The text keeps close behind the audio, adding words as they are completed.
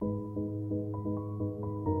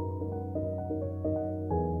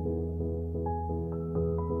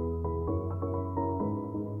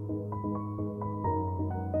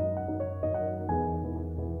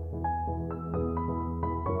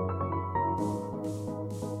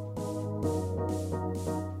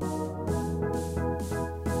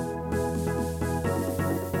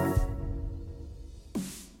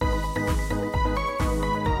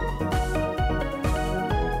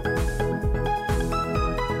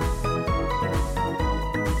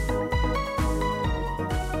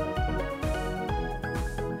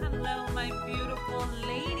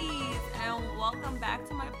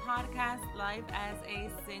life as a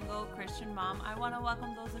single Christian mom. I want to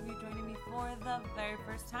welcome those of you joining me for the very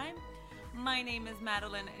first time. My name is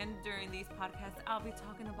Madeline, and during these podcasts, I'll be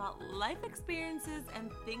talking about life experiences and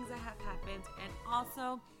things that have happened, and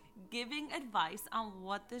also giving advice on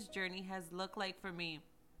what this journey has looked like for me.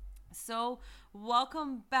 So,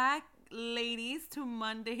 welcome back, ladies, to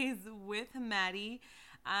Mondays with Maddie.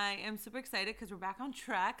 I am super excited because we're back on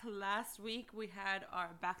track. Last week we had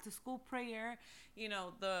our back to school prayer. You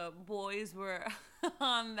know, the boys were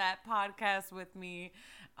on that podcast with me,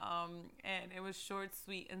 and it was short,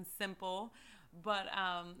 sweet, and simple. But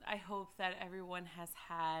I hope that everyone has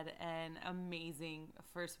had an amazing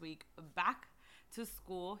first week back to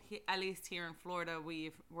school. At least here in Florida,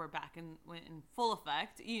 we're back in full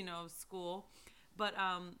effect, school. But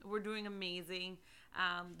we're doing amazing.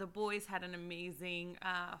 The boys had an amazing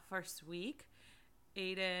first week.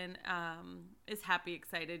 Aiden is happy,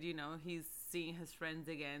 excited. He's seeing his friends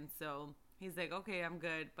again. So he's like, okay, I'm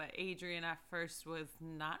good. But Adrian at first was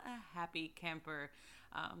not a happy camper.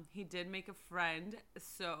 He did make a friend.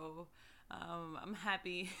 So I'm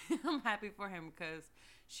happy. I'm happy for him because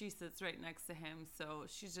she sits right next to him. So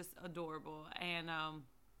she's just adorable. And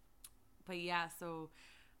but yeah, so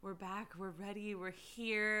we're back, we're ready, we're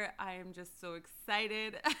here. I am just so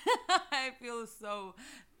excited. I feel so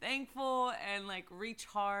thankful and like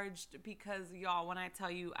recharged because y'all, when I tell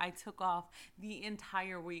you I took off the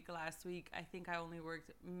entire week last week, I think I only worked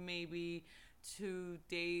maybe 2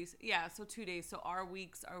 days. Yeah, so 2 days. So our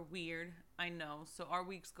weeks are weird, I know. So our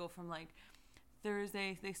weeks go from like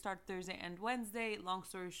Thursday, they start Thursday and Wednesday, long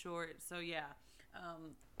story short. So yeah,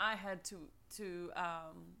 I had 2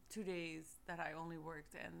 days that I only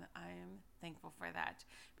worked, and I am thankful for that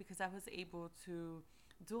because I was able to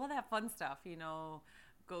do all that fun stuff,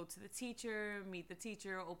 go to the teacher, meet the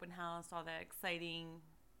teacher, open house, all that exciting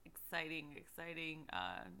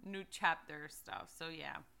new chapter stuff. So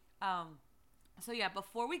yeah,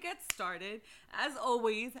 before we get started, as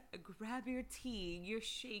always, grab your tea, your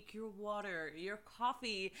shake, your water, your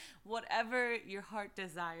coffee, whatever your heart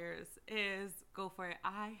desires go for it.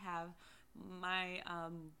 I have my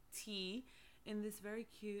tea in this very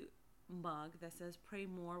cute mug that says "Pray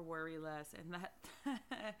more, worry less," and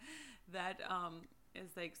that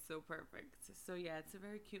is like so perfect. So yeah, it's a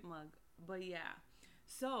very cute mug. But yeah,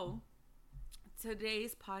 so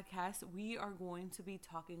today's podcast we are going to be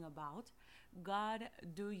talking about God,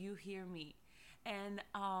 do you hear me? And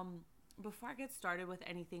before I get started with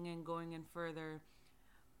anything and going in further,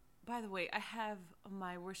 by the way, I have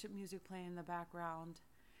my worship music playing in the background,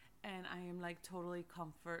 and I am like totally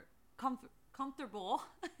comfortable.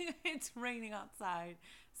 It's raining outside,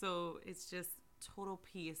 so it's just total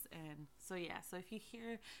peace. And so yeah, so if you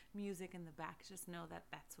hear music in the back, just know that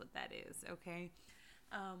that's what that is. Okay.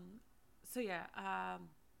 So yeah.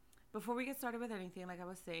 Before we get started with anything, like I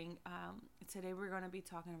was saying, today we're going to be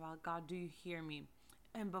talking about God, do you hear me?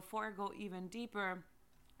 And before I go even deeper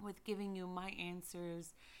with giving you my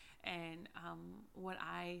answers and what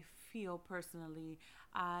I feel personally,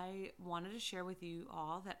 I wanted to share with you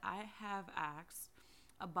all that I have asked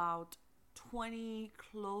about 20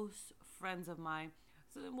 close friends of mine.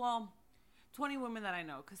 So, well, 20 women that I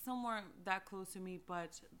know, because some weren't that close to me,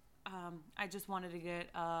 but I just wanted to get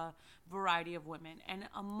a variety of women. And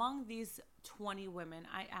among these 20 women,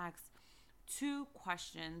 I asked 2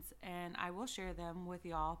 questions, and I will share them with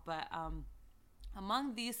y'all. But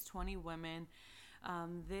among these 20 women,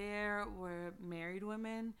 there were married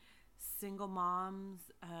women, single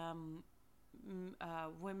moms,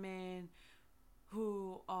 women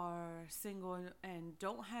who are single and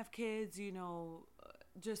don't have kids,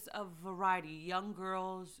 just a variety, young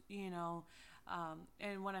girls,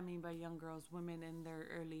 and what I mean by young girls, women in their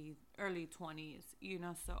early 20s,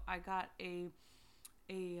 so I got a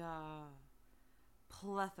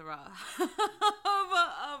plethora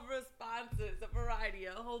of responses, a variety,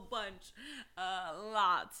 a whole bunch, a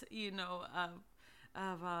lot,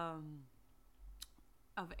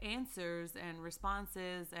 of answers and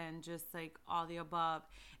responses and just like all the above.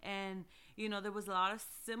 And there was a lot of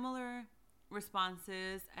similar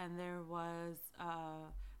responses, and there was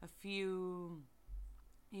a few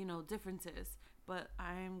differences, but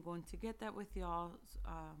I'm going to get that with y'all.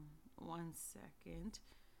 1 second.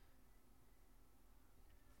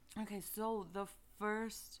 Okay, so the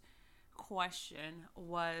first question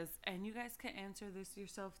was, and you guys can answer this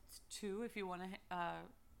yourself too if you want to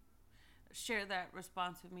share that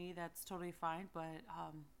response with me. That's totally fine, but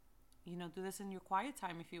do this in your quiet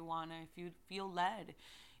time if you want to. If you feel led,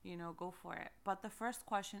 go for it. But the first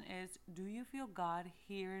question is, do you feel God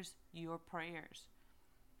hears your prayers?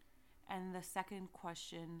 And the second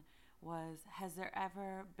question was, has there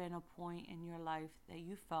ever been a point in your life that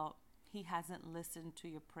you felt he hasn't listened to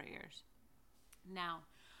your prayers? Now,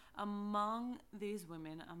 among these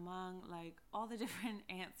women, among like all the different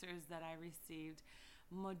answers that I received,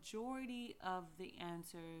 majority of the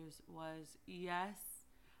answers was yes.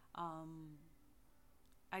 Um,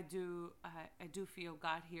 I do feel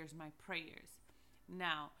God hears my prayers.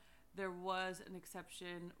 Now, there was an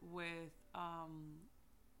exception with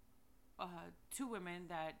two women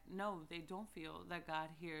that no, they don't feel that God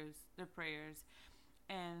hears their prayers.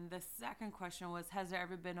 And the second question was, has there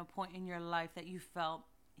ever been a point in your life that you felt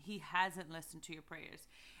he hasn't listened to your prayers?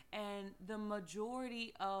 And the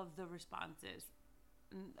majority of the responses,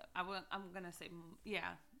 I'm going to say,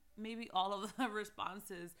 yeah, maybe all of the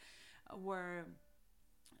responses were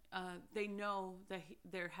they know that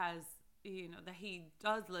there has, that he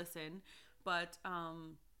does listen, but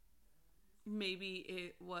maybe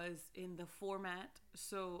it was in the format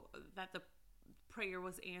so that the prayer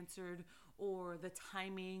was answered, or the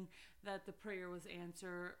timing that the prayer was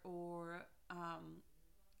answered, or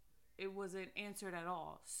it wasn't answered at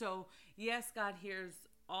all. So yes, God hears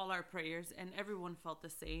all our prayers, and everyone felt the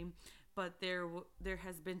same. But there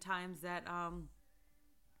has been times that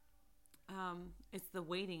it's the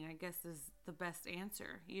waiting, I guess, is the best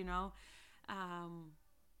answer. Um,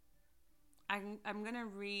 I'm gonna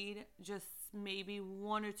read just maybe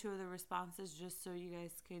one or two of the responses just so you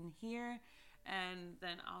guys can hear, and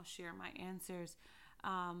then I'll share my answers.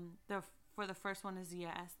 The For the first one is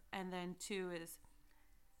yes, and then two is,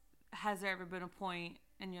 has there ever been a point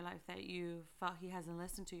in your life that you felt he hasn't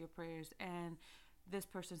listened to your prayers? And this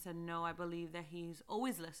person said, no, I believe that he's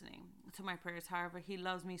always listening to my prayers. However, he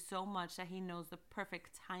loves me so much that he knows the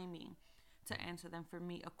perfect timing to answer them for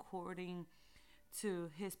me according to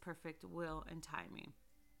his perfect will and timing.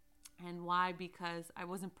 And why? Because I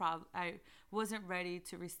wasn't ready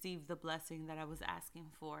to receive the blessing that I was asking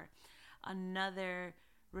for. Another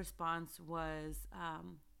response was,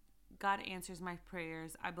 God answers my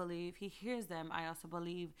prayers. I believe he hears them. I also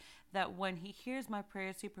believe that when he hears my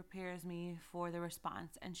prayers, he prepares me for the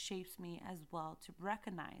response and shapes me as well to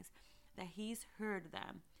recognize that he's heard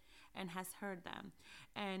them and has heard them.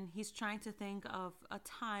 And he's trying to think of a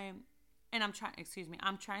time, and I'm trying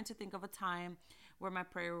to think of a time where my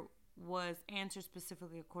prayer was answered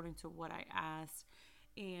specifically according to what I asked.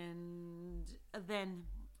 And then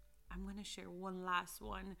I'm going to share one last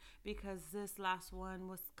one, because this last one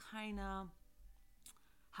was kind of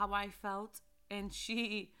how I felt. And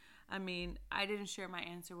I didn't share my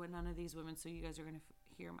answer with none of these women, so you guys are going to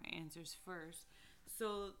hear my answers first.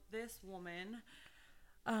 So this woman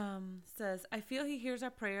says, I feel he hears our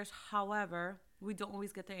prayers. However, we don't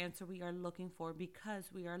always get the answer we are looking for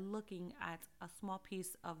because we are looking at a small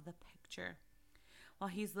piece of the picture. While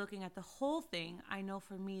he's looking at the whole thing, I know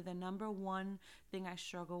for me, the number one thing I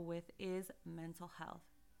struggle with is mental health.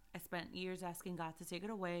 I spent years asking God to take it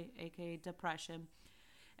away, aka depression,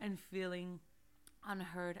 and feeling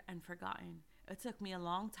unheard and forgotten. It took me a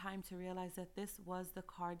long time to realize that this was the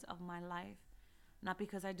cards of my life. Not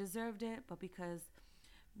because I deserved it, but because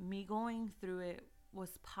me going through it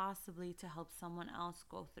was possibly to help someone else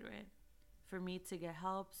go through it. For me to get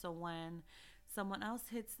help, so when someone else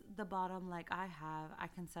hits the bottom like I have, I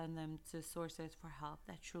can send them to sources for help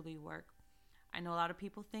that truly work. I know a lot of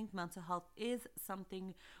people think mental health is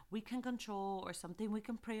something we can control or something we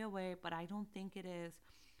can pray away, but I don't think it is.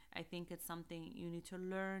 I think it's something you need to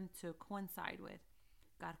learn to coincide with.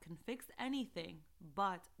 God can fix anything,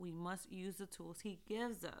 but we must use the tools he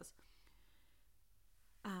gives us.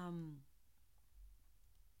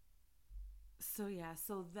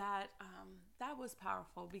 So that was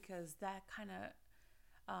powerful, because that kind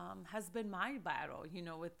of has been my battle,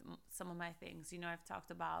 with some of my things. I've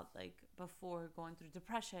talked about, like, before, going through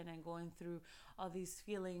depression and going through all these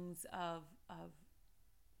feelings of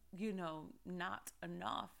not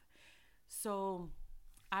enough. So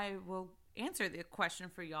I will answer the question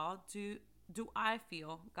for y'all. Do I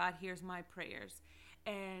feel God hears my prayers?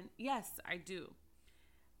 And yes, I do.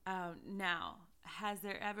 Now, has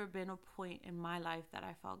there ever been a point in my life that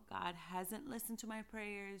I felt God hasn't listened to my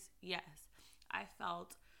prayers? Yes. I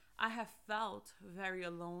have felt very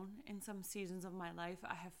alone in some seasons of my life.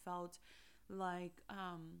 I have felt like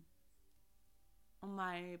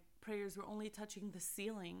my prayers were only touching the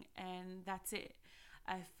ceiling, and that's it.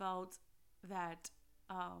 I felt that,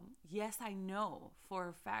 yes, I know for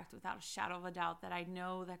a fact, without a shadow of a doubt, that I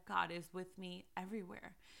know that God is with me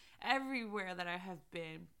everywhere that I have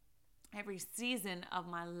been. Every season of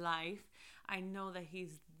my life, I know that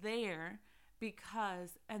he's there,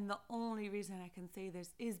 because, and the only reason I can say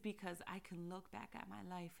this is because I can look back at my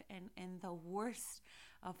life, and in the worst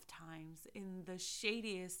of times, in the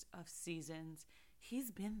shadiest of seasons,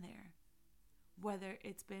 he's been there. Whether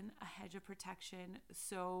it's been a hedge of protection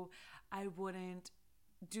so I wouldn't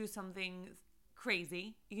do something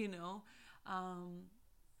crazy,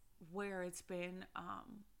 where it's been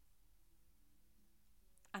on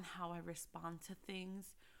how I respond to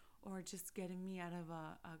things, or just getting me out of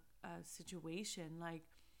a situation. Like,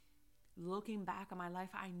 looking back on my life,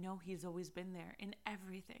 I know he's always been there in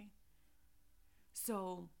everything.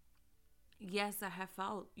 So yes, I have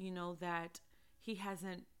felt, that he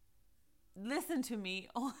hasn't listened to me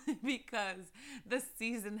only because the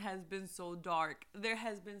season has been so dark. There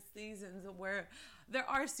has been seasons where there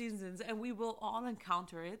are seasons, and we will all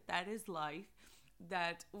encounter it. That is life.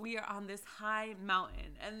 That we are on this high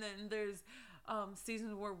mountain, and then there's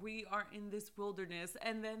seasons where we are in this wilderness,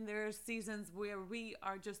 and then there's seasons where we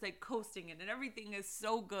are just like coasting it, and everything is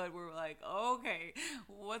so good. We're like, okay,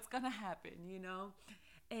 what's gonna happen,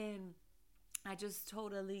 And I just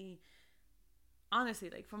totally, honestly,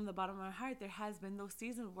 like from the bottom of my heart, there has been those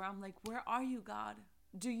seasons where I'm like, where are you, God?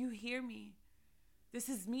 Do you hear me? This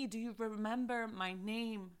is me. Do you remember my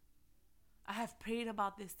name? I have prayed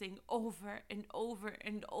about this thing over and over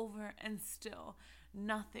and over, and still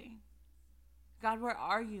nothing. God, where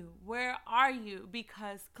are you? Where are you?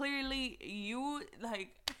 Because clearly you, like,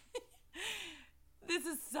 this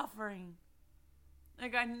is suffering.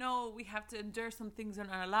 Like, I know we have to endure some things in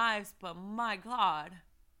our lives, but my God,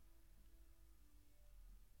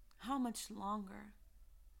 how much longer?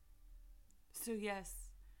 So yes,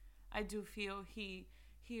 I do feel he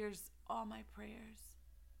hears all my prayers.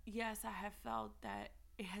 Yes, I have felt that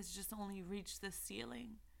it has just only reached the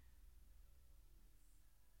ceiling.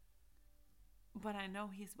 But I know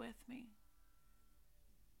he's with me.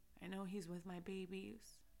 I know he's with my babies.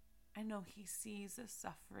 I know he sees the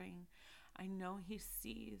suffering. I know he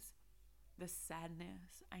sees the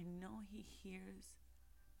sadness. I know he hears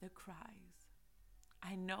the cries.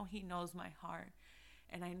 I know he knows my heart.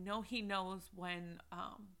 And I know he knows when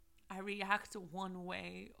I react one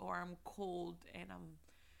way, or I'm cold and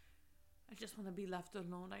I just want to be left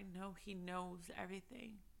alone. I know he knows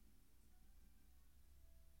everything.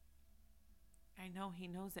 I know he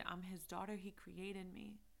knows that I'm his daughter. He created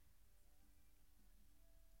me.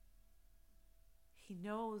 He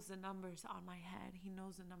knows the numbers on my head. He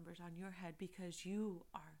knows the numbers on your head, because you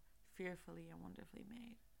are fearfully and wonderfully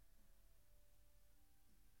made.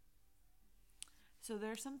 So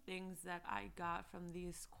there's some things that I got from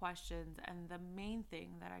these questions, and the main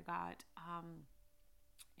thing that I got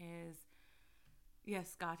is,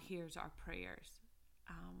 yes, God hears our prayers.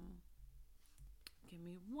 Give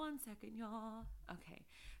me 1 second, y'all. Okay,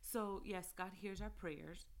 so yes, God hears our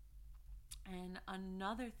prayers. And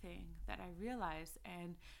another thing that I realized,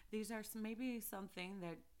 and these are maybe something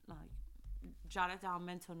that, like, jot it down,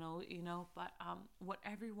 mental note, but what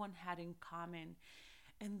everyone had in common.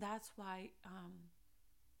 And that's why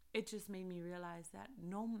it just made me realize that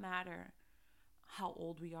no matter how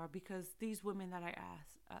old we are, because these women that I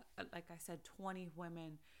asked, like I said, 20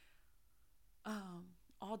 women,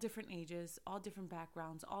 all different ages, all different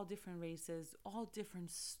backgrounds, all different races, all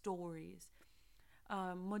different stories.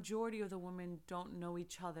 Majority of the women don't know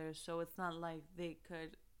each other, so it's not like they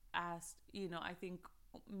could ask, I think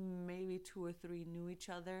maybe 2 or 3 knew each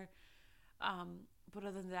other. But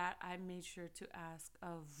other than that, I made sure to ask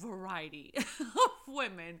a variety of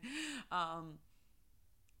women,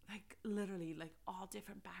 like literally like all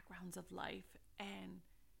different backgrounds of life, and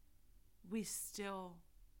we still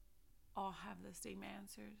all have the same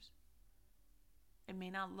answers. It may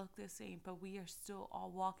not look the same, but we are still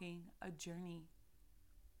all walking a journey.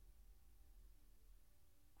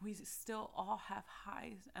 We still all have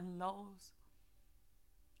highs and lows.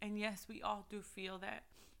 And yes, we all do feel that,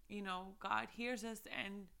 God hears us,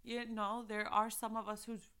 and, there are some of us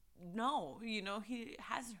who know, he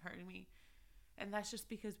hasn't heard me. And that's just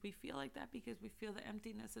because we feel like that, because we feel the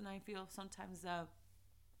emptiness. And I feel sometimes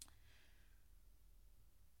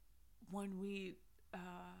when we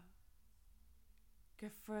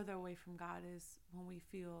get further away from God is when we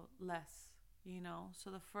feel less,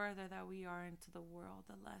 So the further that we are into the world,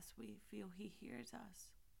 the less we feel he hears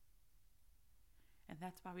us. And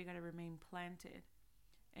that's why we got to remain planted.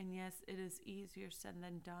 And yes, it is easier said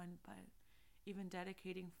than done, but even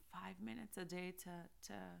dedicating 5 minutes a day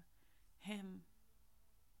to him,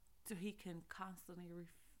 so he can constantly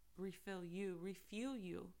refuel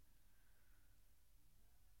you,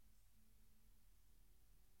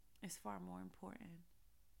 is far more important.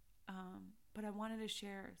 But I wanted to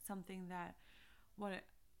share something that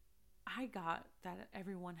I got that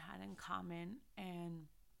everyone had in common, and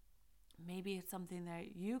maybe it's something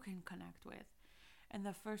that you can connect with. And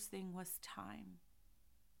the first thing was time,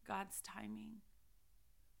 God's timing.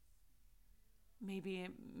 Maybe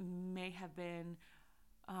it may have been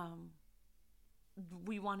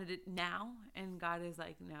we wanted it now, and God is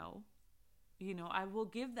like, no, I will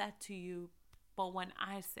give that to you, but when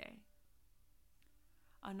I say.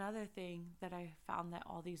 Another thing that I found that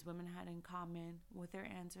all these women had in common with their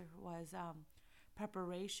answer was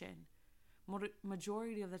preparation.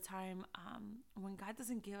 Majority of the time, when God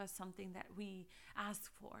doesn't give us something that we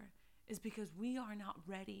ask for, is because we are not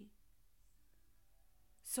ready.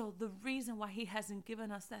 So the reason why he hasn't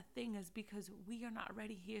given us that thing is because we are not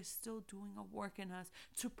ready. He is still doing a work in us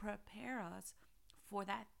to prepare us for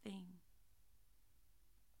that thing.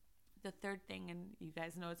 The third thing, and you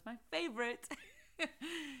guys know it's my favorite,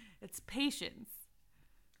 it's patience.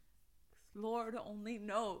 Lord only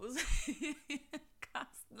knows.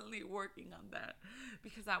 Constantly working on that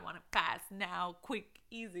because I want it fast now, quick,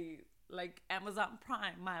 easy, like Amazon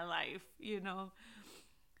Prime, my life,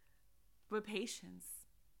 But patience.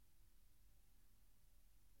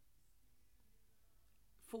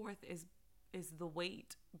 Fourth is the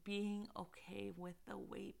wait, being okay with the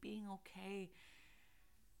wait, being okay.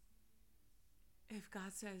 If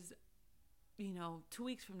God says, 2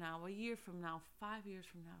 weeks from now, a year from now, 5 years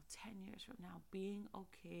from now, 10 years from now, being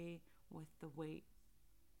okay with the wait.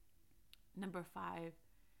 Number 5,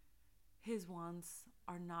 his wants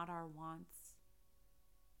are not our wants.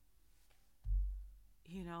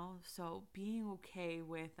 So being okay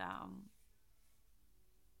with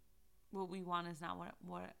what we want is not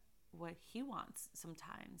what he wants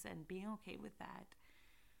sometimes, and being okay with that.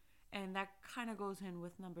 And that kind of goes in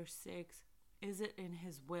with number 6. Is it in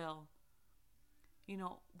his will?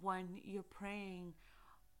 When you're praying,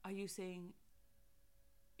 are you saying,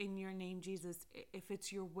 in your name, Jesus, if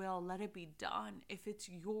it's your will, let it be done. If it's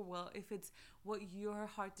your will, if it's what your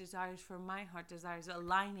heart desires for my heart desires,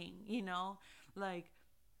 aligning, like,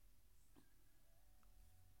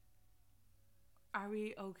 are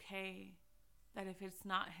we okay that if it's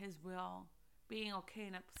not his will, being okay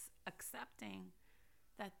and accepting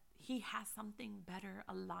that he has something better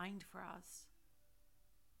aligned for us?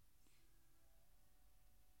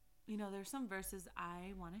 There's some verses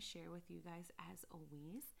I want to share with you guys as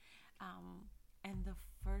always. And the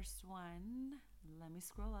first one, let me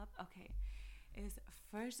scroll up. Okay, is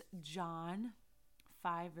 1 John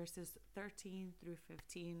 5 verses 13 through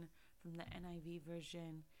 15 from the NIV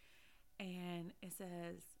version. And it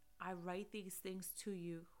says, I write these things to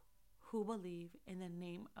you who believe in the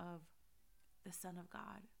name of the Son of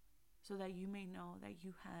God, so that you may know that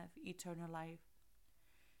you have eternal life.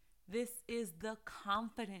 This is the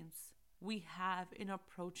confidence we have in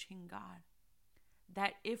approaching God,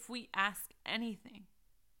 that if we ask anything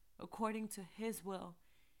according to his will,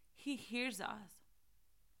 he hears us.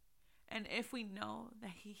 And if we know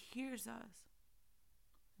that he hears us,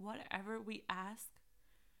 whatever we ask,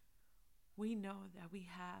 we know that we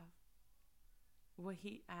have what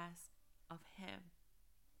he asks of him.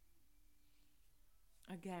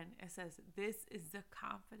 Again, it says, this is the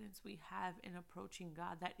confidence we have in approaching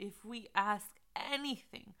God, that if we ask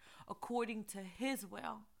anything according to his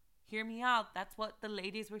will, hear me out, that's what the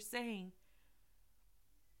ladies were saying.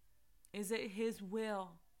 Is it his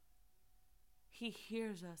will? He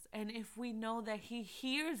hears us. And if we know that he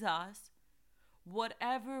hears us,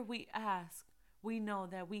 whatever we ask, we know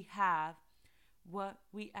that we have what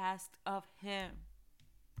we asked of him.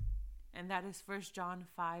 And that is 1 John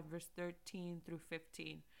 5, verse 13 through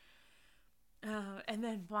 15. And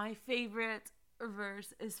then my favorite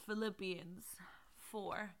verse is Philippians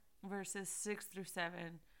 4, verses 6 through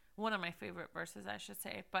 7. One of my favorite verses, I should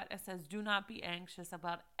say. But it says, do not be anxious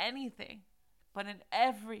about anything, but in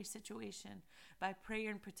every situation, by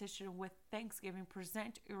prayer and petition with thanksgiving,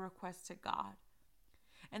 present your request to God.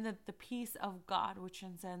 And that the peace of God, which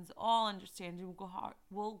transcends all understanding,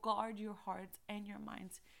 will guard your hearts and your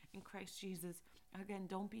minds in Christ Jesus. Again,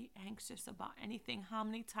 don't be anxious about anything. How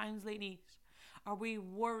many times, ladies, are we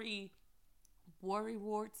worry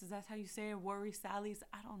warts? Is that how you say it? Worry Sallies?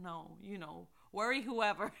 I don't know. Worry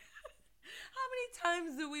whoever. How many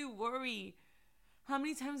times do we worry? How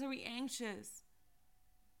many times are we anxious?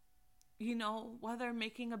 Whether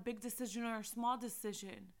making a big decision or a small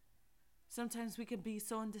decision. Sometimes we can be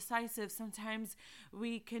so indecisive. Sometimes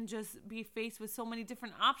we can just be faced with so many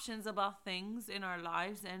different options about things in our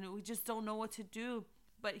lives, and we just don't know what to do.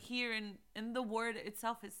 But here in the word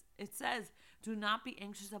itself, it says, do not be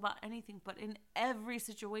anxious about anything, but in every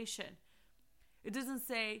situation. It doesn't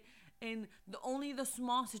say in only the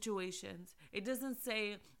small situations. It doesn't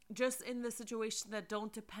say just in the situations that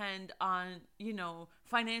don't depend on,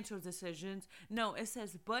 financial decisions. No, it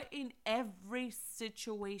says, but in every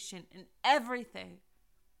situation, in everything.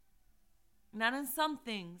 Not in some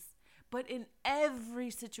things, but in every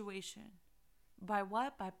situation. By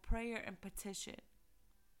what? By prayer and petition,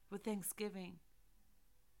 with thanksgiving,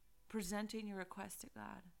 presenting your request to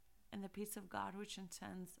God, and the peace of God, which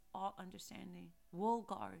transcends all understanding, will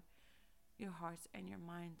guard your hearts and your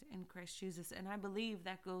mind in Christ Jesus. And I believe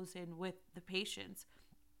that goes in with the patience,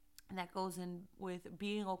 and that goes in with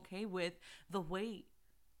being okay with the wait.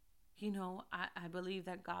 I believe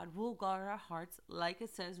that God will guard our hearts, like it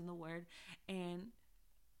says in the word. And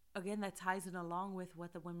again, that ties in along with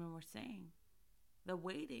what the women were saying, the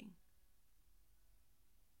waiting.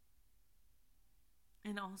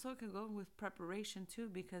 And also it can go with preparation too,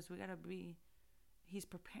 because we got to he's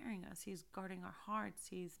preparing us. He's guarding our hearts.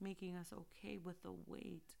 He's making us okay with the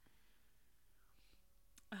wait.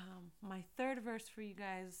 My third verse for you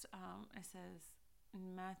guys, it says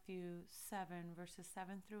in Matthew 7, verses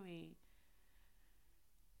 7 through 8,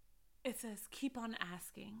 it says, keep on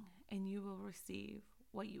asking and you will receive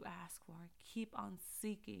what you ask for. Keep on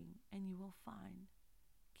seeking and you will find.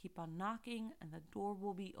 Keep on knocking and the door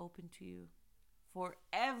will be open to you. For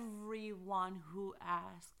everyone who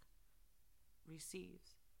asks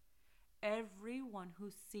receives. Everyone who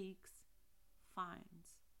seeks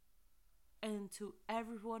finds. And to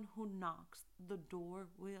everyone who knocks, the door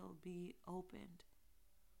will be opened.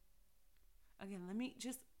 Again, let me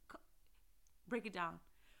just break it down.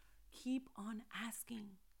 Keep on asking.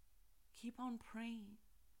 Keep on praying.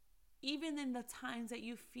 Even in the times that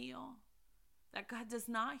you feel that God does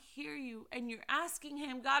not hear you and you're asking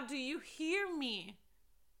him, God, do you hear me?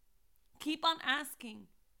 Keep on asking.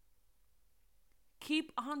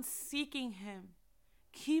 Keep on seeking him.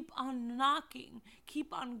 Keep on knocking.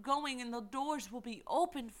 Keep on going, and the doors will be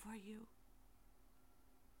opened for you.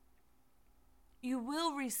 You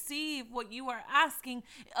will receive what you are asking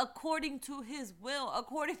according to his will,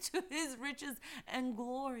 according to his riches and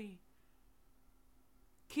glory.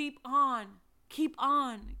 Keep on, keep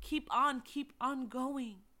on, keep on, keep on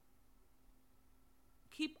going.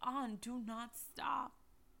 Keep on, do not stop.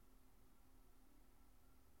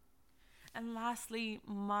 And lastly,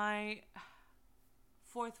 my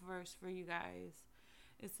fourth verse for you guys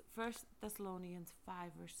is 1 Thessalonians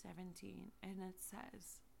 5, verse 17. And it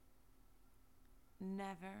says,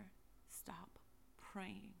 never stop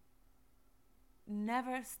praying.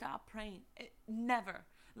 Never stop praying. Never.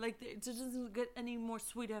 Like, it doesn't get any more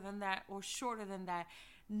sweeter than that or shorter than that.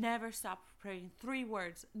 Never stop praying. 3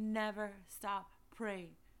 words. Never stop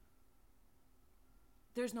praying.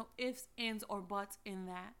 There's no ifs, ands, or buts in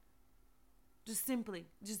that. Just simply,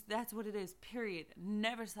 that's what it is, period.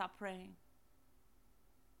 Never stop praying.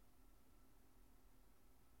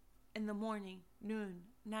 In the morning, noon,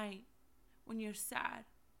 night, when you're sad,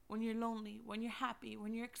 when you're lonely, when you're happy,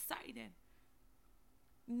 when you're excited.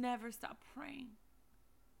 Never stop praying.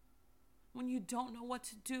 When you don't know what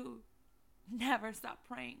to do, never stop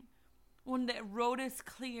praying. When the road is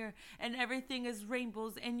clear and everything is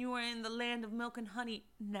rainbows and you are in the land of milk and honey,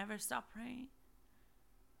 never stop praying.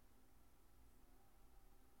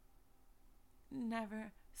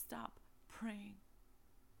 Never stop praying.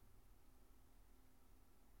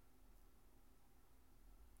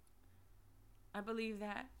 I believe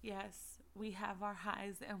that, yes, we have our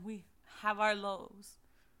highs and we have our lows.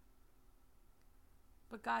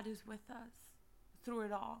 But God is with us through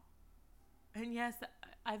it all. And yes,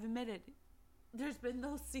 I've admitted, there's been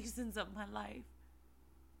those seasons of my life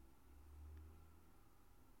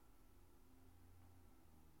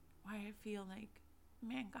where I feel like,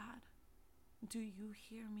 man, God, do you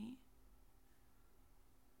hear me?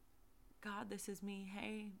 God, this is me.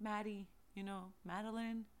 Hey, Maddie,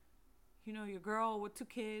 Madeline, your girl with 2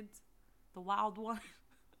 kids, the wild one.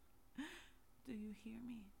 Do you hear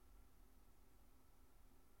me?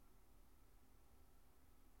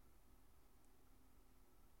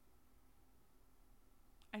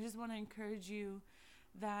 I just want to encourage you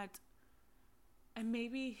that, and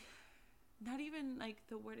maybe not even like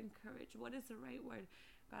the word encourage. What is the right word?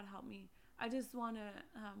 God help me. I just want to,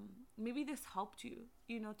 maybe this helped you,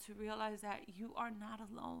 to realize that you are not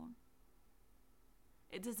alone.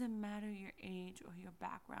 It doesn't matter your age or your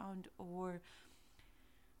background or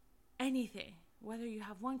anything, whether you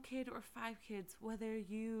have 1 kid or 5 kids, whether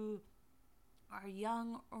you are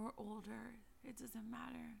young or older, it doesn't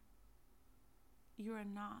matter. You are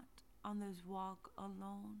not on this walk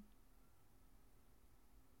alone.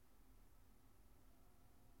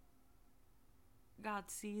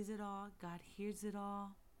 God sees it all. God hears it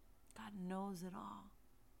all. God knows it all.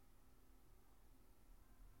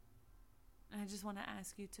 And I just want to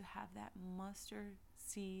ask you to have that mustard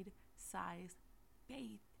seed size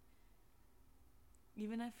faith.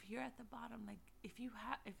 Even if you're at the bottom, like if you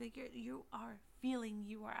are feeling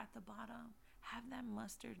you are at the bottom, have that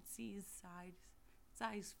mustard seed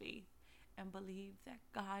size faith and believe that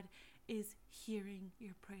God is hearing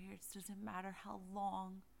your prayers. Doesn't matter how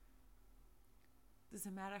long,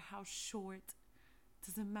 doesn't matter how short,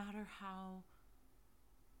 doesn't matter how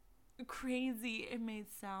crazy it may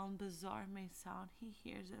sound, bizarre it may sound, he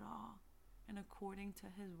hears it all. And according to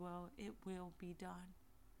his will, it will be done.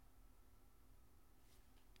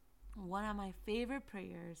 One of my favorite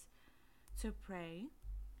prayers to pray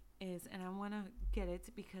is, and I want to get it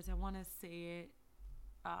because I want to say it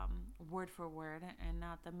word for word and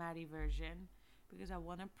not the Maddie version, because I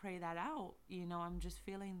want to pray that out. I'm just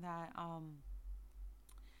feeling that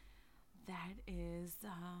that is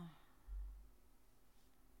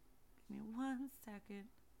give me 1 second.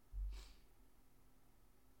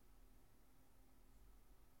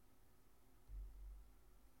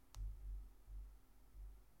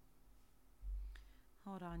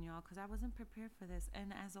 Hold on, y'all, because I wasn't prepared for this.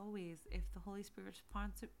 And as always, if the Holy Spirit's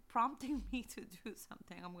prompting me to do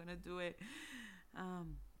something, I'm going to do it.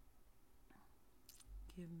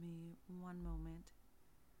 Give me one moment.